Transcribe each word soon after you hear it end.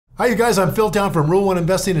Hi, you guys. I'm Phil Town from Rule 1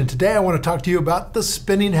 Investing, and today I want to talk to you about the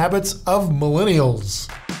spending habits of millennials.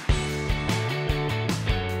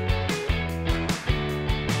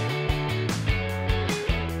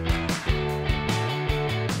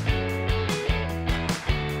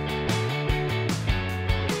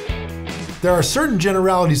 There are certain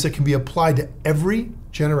generalities that can be applied to every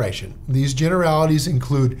generation. These generalities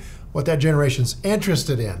include what that generation's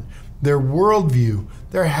interested in, their worldview,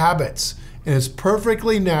 their habits, and it's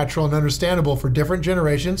perfectly natural and understandable for different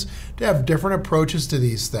generations to have different approaches to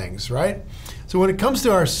these things, right? So when it comes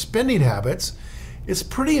to our spending habits, it's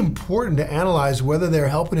pretty important to analyze whether they're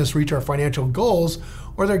helping us reach our financial goals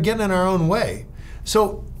or they're getting in our own way.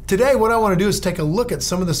 So today, what I want to do is take a look at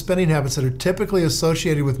some of the spending habits that are typically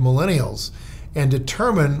associated with millennials and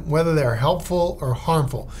determine whether they're helpful or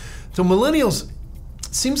harmful. So millennials,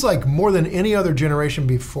 it seems like more than any other generation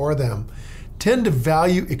before them, tend to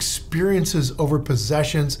value experiences over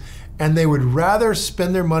possessions, and they would rather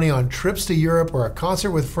spend their money on trips to Europe or a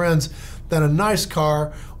concert with friends than a nice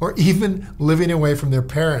car or even living away from their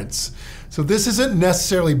parents. So this isn't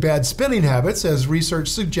necessarily bad spending habits, as research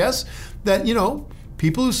suggests that,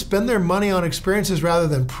 people who spend their money on experiences rather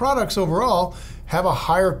than products overall have a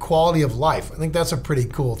higher quality of life. I think that's a pretty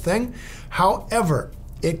cool thing. However,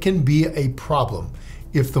 it can be a problem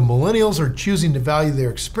if the millennials are choosing to value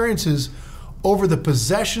their experiences over the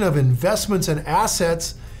possession of investments and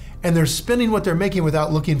assets, and they're spending what they're making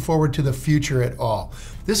without looking forward to the future at all.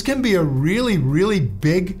 This can be a really, really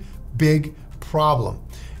big problem.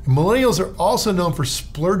 Millennials are also known for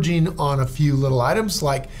splurging on a few little items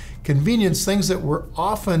like convenience, things that were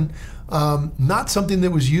often not something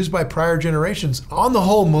that was used by prior generations. On the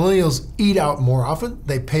whole, millennials eat out more often,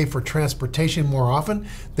 they pay for transportation more often,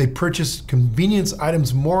 they purchase convenience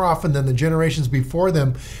items more often than the generations before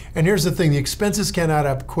them. And here's the thing, the expenses can add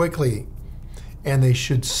up quickly, and they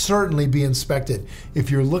should certainly be inspected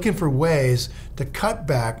if you're looking for ways to cut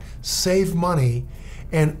back, save money,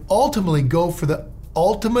 and ultimately go for the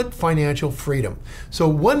ultimate financial freedom. So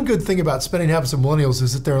one good thing about spending habits of millennials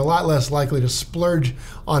is that they're a lot less likely to splurge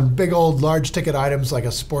on big old large ticket items like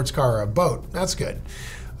a sports car or a boat. That's good.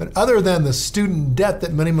 But other than the student debt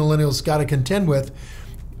that many millennials got to contend with,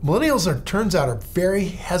 millennials turns out are very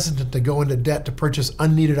hesitant to go into debt to purchase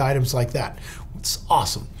unneeded items like that. It's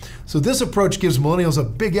awesome. So this approach gives millennials a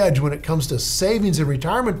big edge when it comes to savings and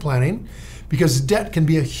retirement planning, because debt can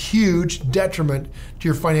be a huge detriment to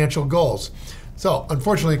your financial goals. So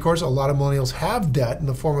unfortunately, of course, a lot of millennials have debt in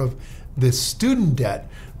the form of this student debt.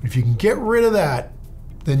 But if you can get rid of that,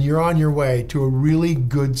 then you're on your way to a really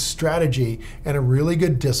good strategy and a really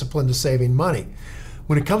good discipline to saving money.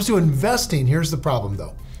 When it comes to investing, here's the problem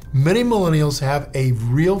though. Many millennials have a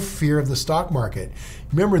real fear of the stock market.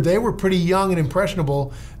 Remember, they were pretty young and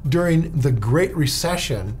impressionable during the Great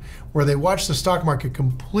Recession, where they watched the stock market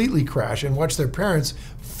completely crash and watched their parents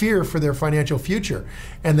fear for their financial future.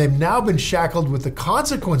 And they've now been shackled with the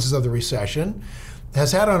consequences of the recession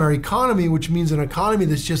has had on our economy, which means an economy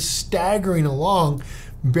that's just staggering along,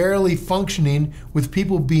 barely functioning, with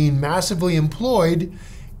people being massively employed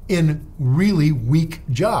in really weak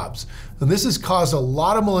jobs. And this has caused a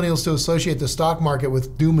lot of millennials to associate the stock market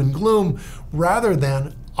with doom and gloom rather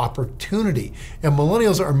than opportunity. And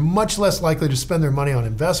millennials are much less likely to spend their money on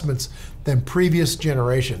investments than previous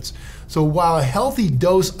generations. So while a healthy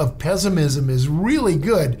dose of pessimism is really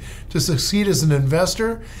good to succeed as an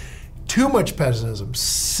investor, too much pessimism,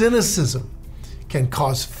 cynicism, can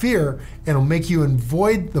cause fear and will make you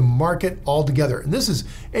avoid the market altogether. And this is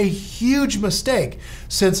a huge mistake,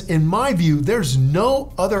 since in my view, there's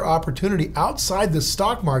no other opportunity outside the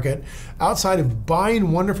stock market, outside of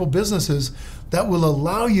buying wonderful businesses, that will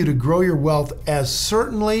allow you to grow your wealth as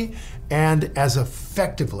certainly and as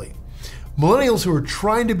effectively. Millennials who are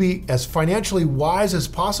trying to be as financially wise as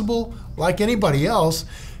possible, like anybody else,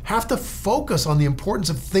 have to focus on the importance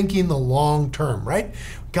of thinking the long term, right?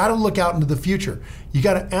 Got to look out into the future. You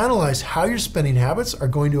got to analyze how your spending habits are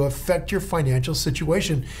going to affect your financial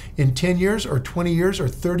situation in 10 years or 20 years or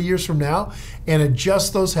 30 years from now, and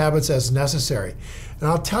adjust those habits as necessary. And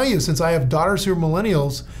I'll tell you, since I have daughters who are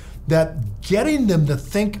millennials, that getting them to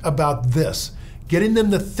think about this, getting them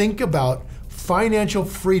to think about financial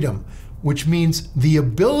freedom, which means the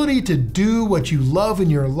ability to do what you love in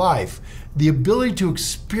your life, the ability to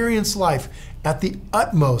experience life at the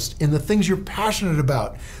utmost in the things you're passionate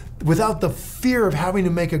about, without the fear of having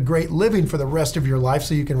to make a great living for the rest of your life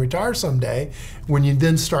so you can retire someday, when you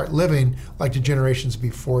then start living like the generations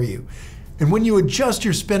before you. And when you adjust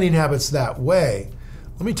your spending habits that way,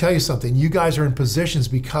 let me tell you something, you guys are in positions,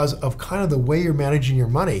 because of kind of the way you're managing your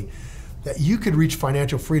money, that you could reach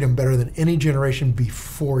financial freedom better than any generation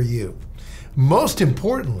before you. Most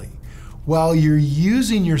importantly, while you're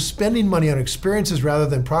using your spending money on experiences rather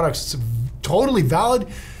than products, it's totally valid,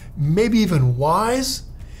 maybe even wise,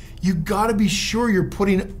 you gotta be sure you're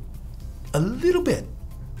putting a little bit,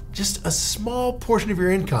 just a small portion of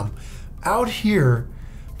your income out here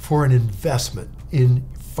for an investment in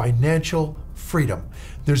financial freedom.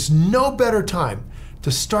 There's no better time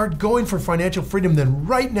to start going for financial freedom than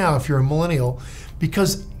right now if you're a millennial,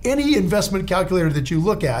 because any investment calculator that you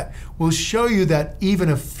look at will show you that even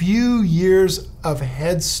a few years of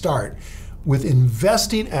head start with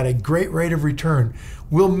investing at a great rate of return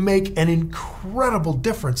will make an incredible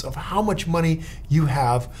difference of how much money you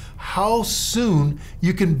have, how soon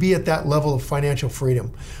you can be at that level of financial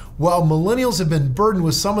freedom. While millennials have been burdened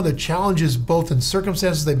with some of the challenges, both in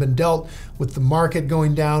circumstances they've been dealt with, the market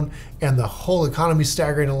going down and the whole economy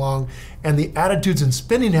staggering along, and the attitudes and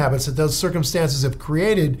spending habits that those circumstances have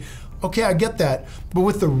created, okay, I get that. But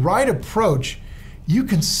with the right approach, you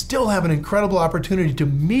can still have an incredible opportunity to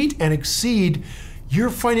meet and exceed your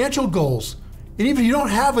financial goals. And even if you don't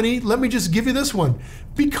have any, let me just give you this one.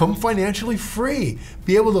 Become financially free.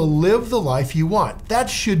 Be able to live the life you want. That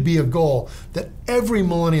should be a goal that every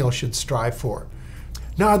millennial should strive for.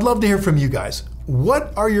 Now, I'd love to hear from you guys.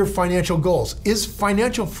 What are your financial goals? Is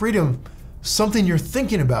financial freedom something you're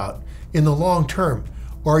thinking about in the long term?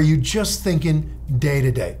 Or are you just thinking day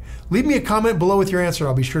to day? Leave me a comment below with your answer.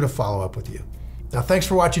 I'll be sure to follow up with you. Now, thanks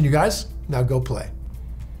for watching, you guys. Now go play.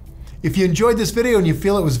 If you enjoyed this video and you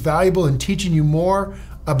feel it was valuable in teaching you more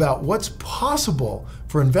about what's possible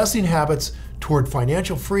for investing habits toward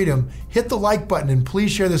financial freedom, hit the like button and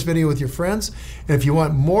please share this video with your friends. And if you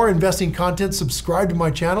want more investing content, subscribe to my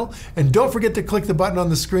channel and don't forget to click the button on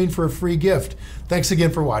the screen for a free gift. Thanks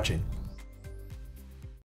again for watching.